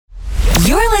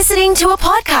listening to a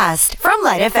podcast from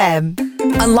LITE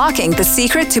FM. Unlocking the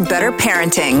secret to better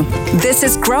parenting. This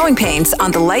is Growing Pains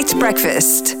on the LITE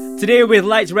Breakfast. Today with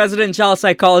LITE's resident child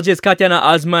psychologist Katyana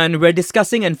Azman, we're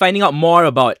discussing and finding out more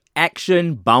about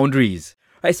action boundaries.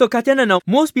 Right, so Katyana, now,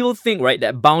 most people think, right,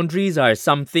 that boundaries are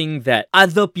something that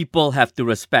other people have to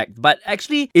respect. But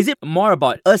actually, is it more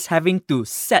about us having to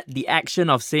set the action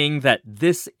of saying that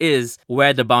this is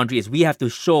where the boundary is? We have to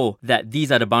show that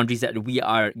these are the boundaries that we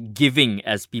are giving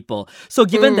as people. So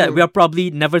given that we are probably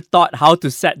never taught how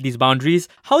to set these boundaries,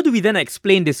 how do we then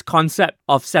explain this concept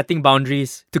of setting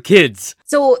boundaries to kids?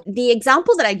 So the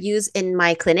example that I use in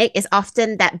my clinic is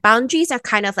often that boundaries are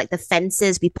kind of like the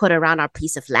fences we put around our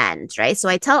piece of land, right?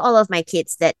 So I tell all of my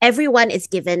kids that everyone is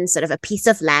given sort of a piece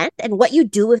of land, and what you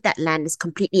do with that land is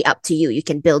completely up to you. You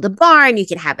can build a barn, you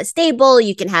can have a stable,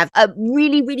 you can have a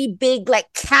really, really big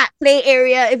like cat play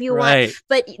area if you want.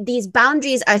 But these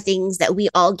boundaries are things that we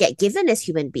all get given as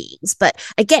human beings. But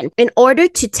again, in order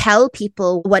to tell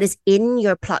people what is in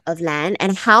your plot of land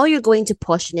and how you're going to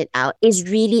portion it out is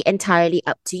really entirely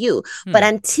up to you. But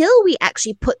until we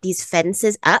actually put these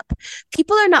fences up,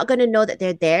 people are not going to know that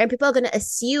they're there, and people are going to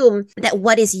assume that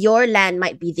what is your land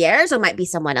might be theirs or might be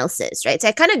someone else's, right? So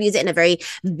I kind of use it in a very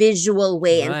visual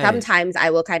way, and sometimes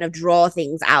I will kind of draw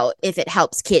things out if it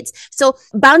helps kids. So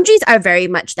boundaries are very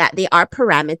much that. They are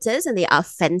parameters and they are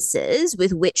fences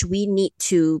with which we need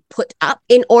to put up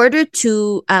in order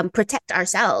to protect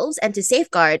ourselves and to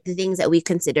safeguard the things that we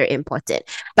consider important.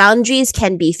 Boundaries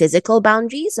can be physical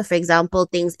boundaries. So for example,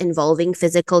 things involving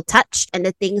physical touch and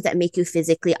the things that make you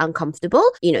physically uncomfortable.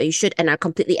 You know, you should and are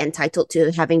completely entitled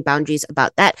to having boundaries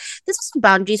about that. There's also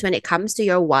boundaries when it comes to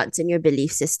your wants and your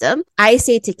belief system. I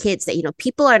say to kids that, you know,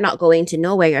 people are not going to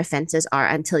know where your fences are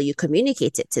until you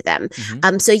communicate it to them.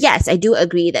 So yes, I do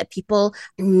agree that people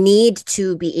need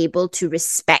to be able to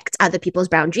respect other people's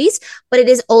boundaries, but it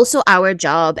is also our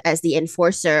job as the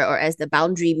enforcer or as the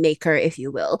boundary maker, if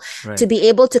you will, to be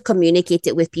able to communicate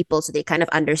it with people so they kind of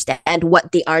understand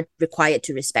what they are required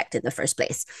to respect in the first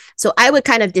place. So I would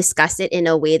kind of discuss it in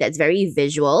a way that's very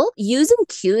visual, using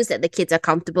cues that the kids are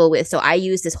comfortable with. So I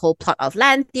use this whole plot of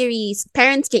land theories.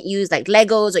 Parents can use like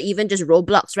Legos or even just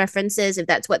Roblox references if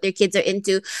that's what their kids are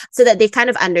into, so that they kind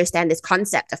of understand this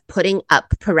concept of putting up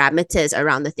parameters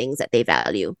around the things that they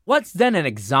value. What's then an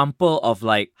example of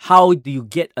like, how do you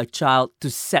get a child to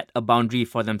set a boundary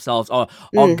for themselves or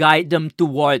guide them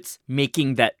towards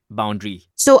making that boundary?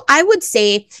 So I would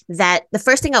say that the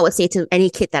first thing I would say to any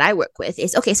kid that I work with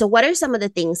is, okay, so what are some of the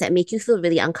things that make you feel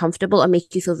really uncomfortable or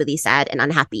make you feel really sad and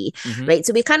unhappy, right?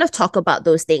 So we kind of talk about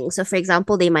those things. So for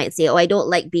example, they might say, oh, I don't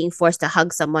like being forced to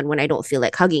hug someone when I don't feel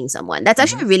like hugging someone. That's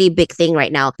actually a really big thing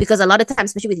right now, because a lot of times,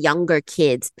 especially with younger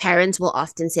kids, parents will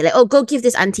often say like, oh, go give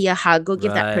this auntie a hug, go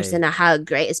give that person a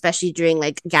hug, right? Especially during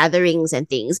like gatherings and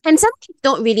things. And some kids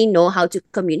don't really know how to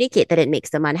communicate that it makes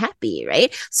them unhappy,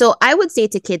 right? So I would say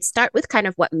to kids, start with kind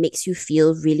of what makes you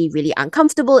feel really, really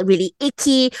uncomfortable, really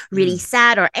icky, really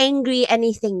sad or angry,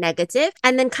 anything negative,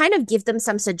 and then kind of give them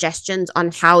some suggestions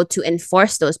on how to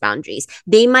enforce those boundaries.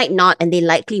 They might not, and they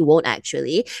likely won't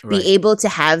actually, be able to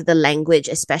have the language,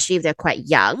 especially if they're quite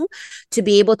young, to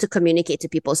be able to communicate to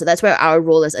people. So that's where our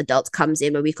role as adults comes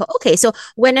in, where we go, okay, so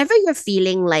whenever you're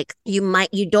feeling like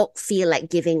you don't feel like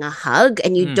giving a hug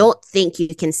and you don't think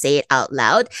you can say it out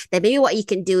loud, then maybe what you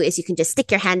can do is you can just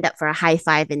stick your hand up for a high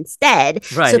five instead,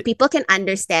 so people can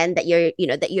understand that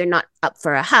you're not up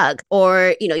for a hug.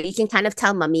 Or, you know, you can kind of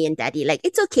tell mommy and daddy like,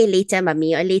 it's okay later,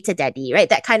 mommy, or later, daddy, right?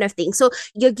 That kind of thing. So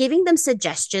you're giving them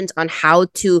suggestions on how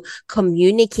to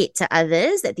communicate to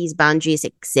others that these boundaries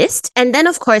exist. And then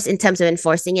of course, in terms of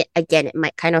enforcing it, again, it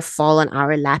might kind of fall on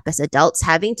our lap as adults,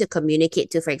 having to communicate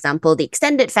to, for example, the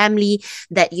extended family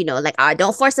that, you know, like,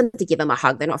 don't force them to give them a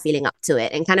hug, they're not feeling up to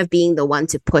it, and kind of being the one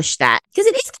to push that, because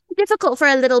it is difficult for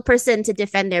a little person to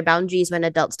defend their boundaries when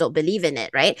adults don't believe in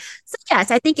it, right? So yes,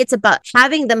 I think it's about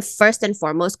having them first and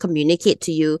foremost communicate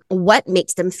to you what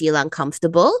makes them feel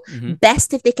uncomfortable.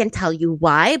 Best if they can tell you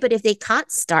why, but if they can't,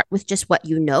 start with just what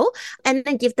you know, and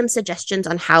then give them suggestions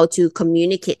on how to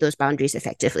communicate those boundaries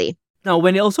effectively. Now,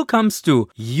 when it also comes to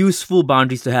useful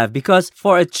boundaries to have, because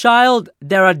for a child,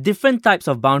 there are different types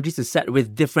of boundaries to set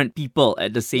with different people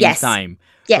at the same time.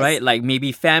 Right? Like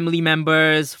maybe family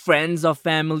members, friends of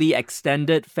family,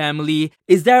 extended family.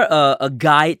 Is there a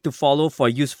guide to follow for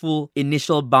useful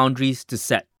initial boundaries to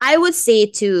set? I would say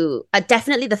to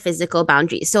definitely the physical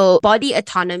boundaries. So body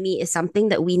autonomy is something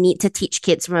that we need to teach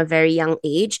kids from a very young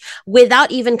age,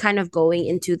 without even kind of going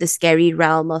into the scary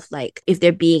realm of like if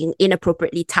they're being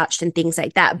inappropriately touched and things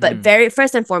like that. But very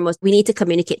first and foremost, we need to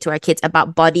communicate to our kids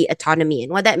about body autonomy.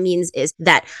 And what that means is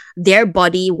that their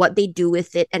body, what they do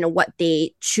with it and what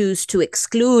they choose to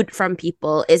exclude from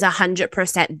people is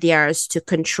 100% theirs to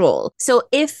control. So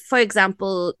if, for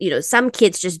example, some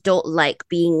kids just don't like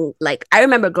being like, I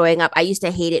remember growing up, I used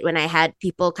to hate it when I had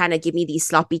people kind of give me these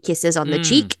sloppy kisses on the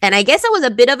cheek. And I guess I was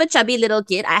a bit of a chubby little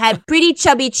kid. I had pretty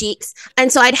chubby cheeks.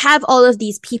 And so I'd have all of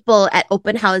these people at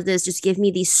open houses just give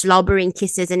me these slobbering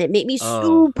kisses, and it made me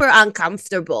super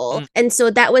uncomfortable. And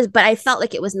so but I felt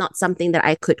like it was not something that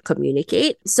I could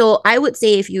communicate. So I would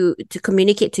say to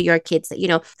communicate to your kids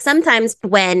that, sometimes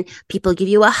when people give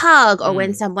you a hug or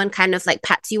when someone kind of like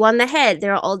pats you on the head,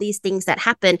 there are all these things that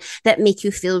happen that make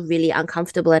you feel really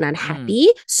uncomfortable and unhappy.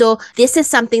 So this is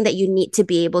something that you need to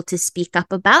be able to speak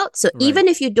up about. So even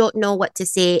if you don't know what to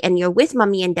say and you're with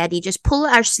mommy and daddy, just pull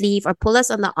our sleeve or pull us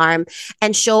on the arm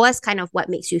and show us kind of what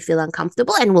makes you feel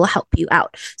uncomfortable, and we'll help you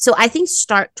out. So I think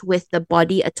start with the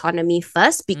body autonomy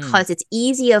first, because it's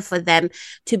easier for them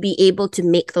to be able to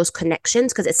make those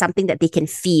connections because it's something that they can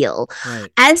feel.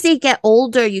 As they get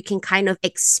older, you can kind of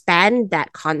expand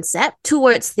that concept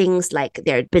towards things like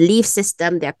their belief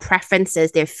system, their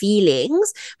preferences, their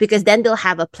feelings, because then they'll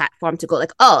have a platform to go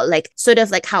like, oh, like sort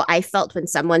of like how I felt when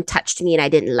someone touched me and I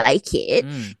didn't like it.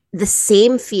 The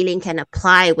same feeling can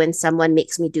apply when someone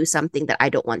makes me do something that I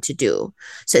don't want to do.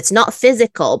 So it's not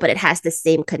physical, but it has the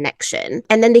same connection.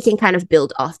 And then they can kind of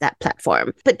build off that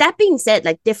platform. But that being said,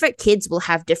 like different kids will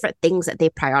have different things that they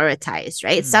prioritize,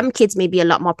 right? Some kids may be a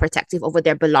lot more protective over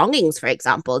their belongings, for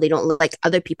example. They don't like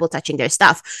other people touching their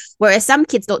stuff. Whereas some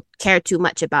kids don't care too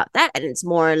much about that. And it's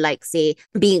more like, say,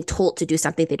 being told to do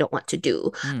something they don't want to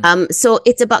do. So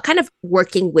it's about kind of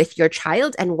working with your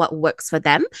child and what works for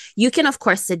them. You can, of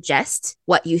course, suggest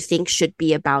what you think should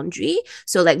be a boundary.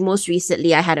 So like most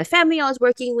recently, I had a family I was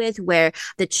working with where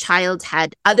the child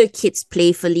had other kids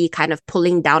playfully kind of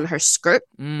pulling down her skirt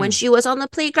when she was on the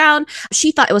playground.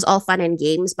 She thought it was all fun and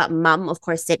games, but mom, of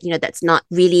course, said, that's not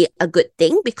really a good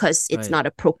thing because it's not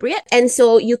appropriate. And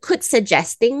so you could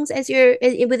suggest things as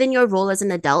within your role as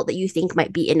an adult that you think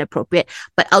might be inappropriate,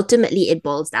 but ultimately it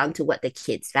boils down to what the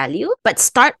kids value.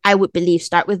 But I would believe,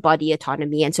 start with body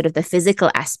autonomy and sort of the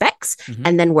physical aspects,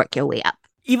 and then work your way up.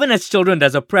 Even as children,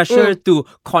 there's a pressure to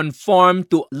conform,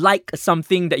 to like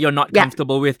something that you're not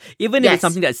comfortable with. Even if it's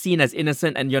something that's seen as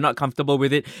innocent and you're not comfortable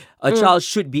with it, a child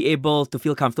should be able to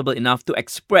feel comfortable enough to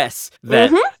express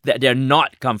that they're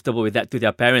not comfortable with that to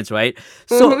their parents, right?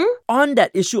 So on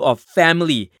that issue of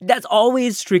family, that's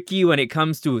always tricky when it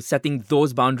comes to setting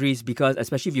those boundaries, because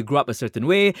especially if you grew up a certain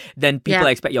way, then people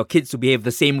expect your kids to behave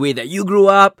the same way that you grew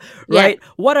up, right?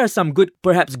 What are some good,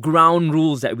 perhaps, ground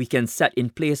rules that we can set in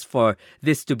place for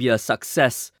this to be a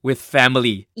success with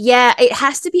family? Yeah, it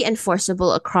has to be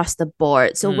enforceable across the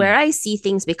board. So where I see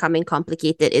things becoming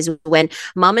complicated is when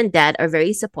mom and dad are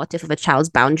very supportive of a child's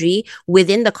boundary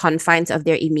within the confines of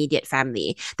their immediate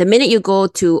family. The minute you go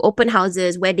to open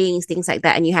houses, weddings, things like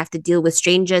that, and you have to deal with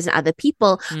strangers and other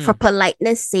people, for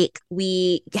politeness sake,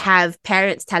 we have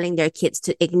parents telling their kids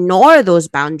to ignore those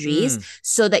boundaries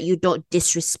so that you don't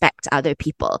disrespect other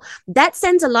people. That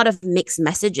sends a lot of mixed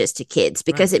messages to kids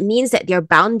because it means that their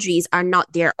boundaries are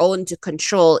not their own to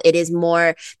control. It is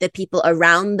more the people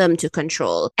around them to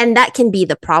control. And that can be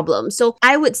the problem. So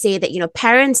I would say that,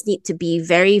 parents need to be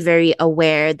very, very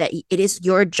aware that it is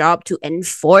your job to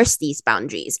enforce these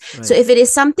boundaries. So if it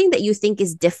is something that you think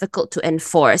is difficult to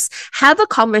enforce, have a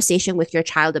conversation with your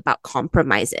child about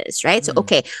compromises, right? So,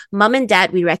 okay, mom and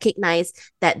dad, we recognize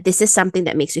that this is something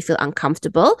that makes you feel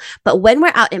uncomfortable. But when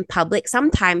we're out in public,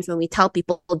 sometimes when we tell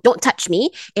people, don't touch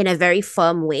me in a very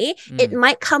firm way, it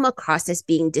might come across as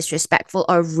being disrespectful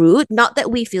or rude. Not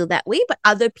that we feel that way, but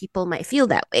other people might feel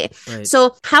that way.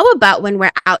 So how about when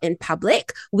we're out in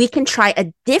public, we can try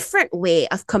a different way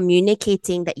of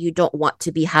communicating that you don't want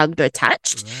to be hugged or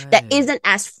touched that isn't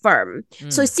as firm.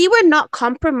 So see, we're not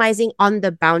compromising on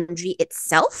the boundary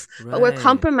itself, but we're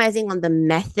compromising on the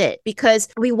method, because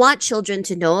we want children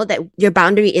to know that your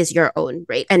boundary is your own,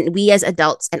 right? And we as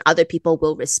adults and other people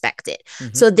will respect it.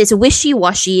 So this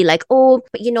wishy-washy, like, oh,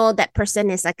 but that person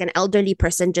is like an elderly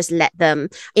person, just let them.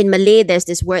 In Malay, there's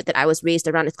this word that I was raised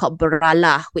around. It's called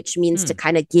beralah, which means to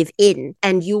kind of give in.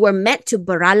 And you were meant to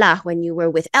beralah when you were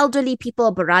with elderly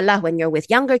people, beralah when you're with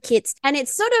younger kids. And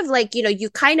it's sort of like, you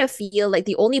kind of feel like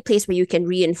the only place where you can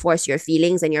reinforce your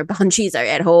feelings and your boundaries are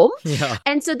at home.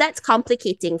 And so that's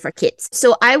complicating for kids.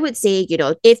 So I would say,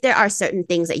 if there are certain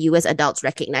things that you as adults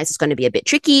recognize is going to be a bit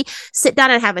tricky, sit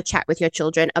down and have a chat with your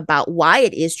children about why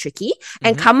it is tricky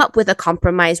and come up with a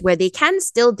compromise where they can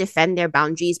still defend their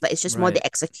boundaries, but it's just more the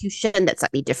execution that's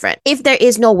slightly different. If there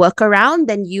is no workaround,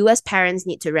 then you as parents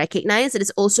need to recognize that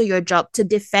it's also your job to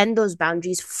defend those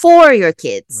boundaries for your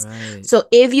kids. So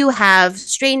if you have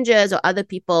strangers or other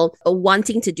people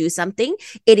wanting to do something,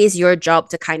 it is your job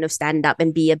to kind of stand up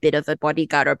and be a bit of a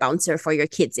bodyguard or bouncer for your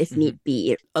kids if need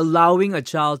be. Allowing a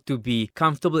child to be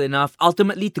comfortable enough,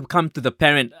 ultimately to come to the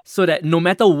parent, so that no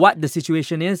matter what the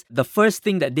situation is, the first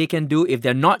thing that they can do if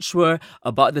they're not sure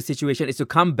about the situation is to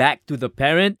come back to the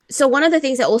parent. So one of the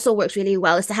things that also works really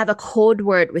well is to have a code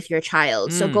word with your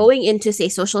child. So going into, say,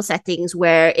 social settings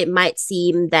where it might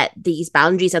seem that these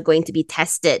boundaries are going to be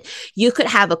tested, you could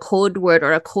have a code word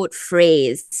or a code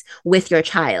phrase with your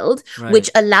child, which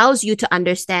allows you to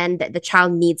understand that the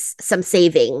child needs some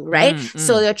saving, right?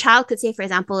 So your child could say, for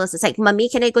example, it's like, "Mommy,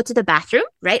 can I go to the bathroom?"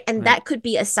 Right? And that could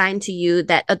be a sign to you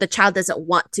that the child doesn't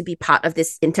want to be part of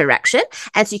this interaction.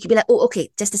 And so you could be like, "Oh, okay,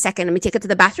 just a second. Let me take her to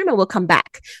the bathroom and we'll come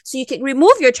back." So you can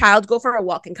remove your child, go for a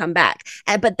walk and come back.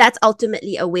 But that's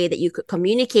ultimately a way that you could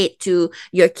communicate to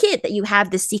your kid that you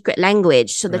have this secret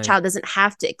language. So the child doesn't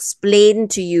have to explain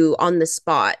to you on the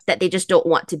spot that they just don't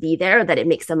want to be there or that it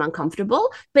makes them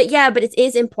uncomfortable. But it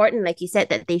is important, like you said,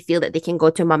 that they feel that they can go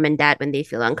to mom and dad when they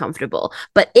feel uncomfortable.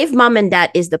 But if mom and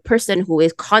dad is the person who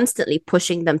is constantly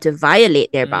pushing them to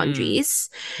violate their boundaries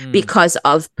because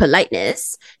of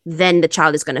politeness, then the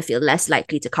child is going to feel less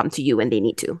likely to come to you when they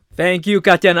need to. Thank you,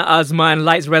 Katyana Azman,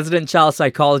 LITE's resident child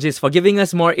psychologist, for giving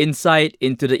us more insight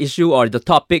into the issue or the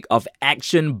topic of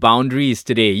action boundaries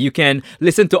today. You can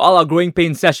listen to all our Growing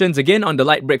Pains sessions again on the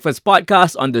LITE Breakfast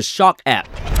podcast on the Shock app.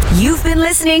 You've been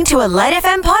listening to a LITE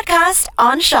FM podcast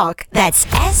on Shock. That's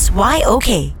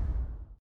SYOK.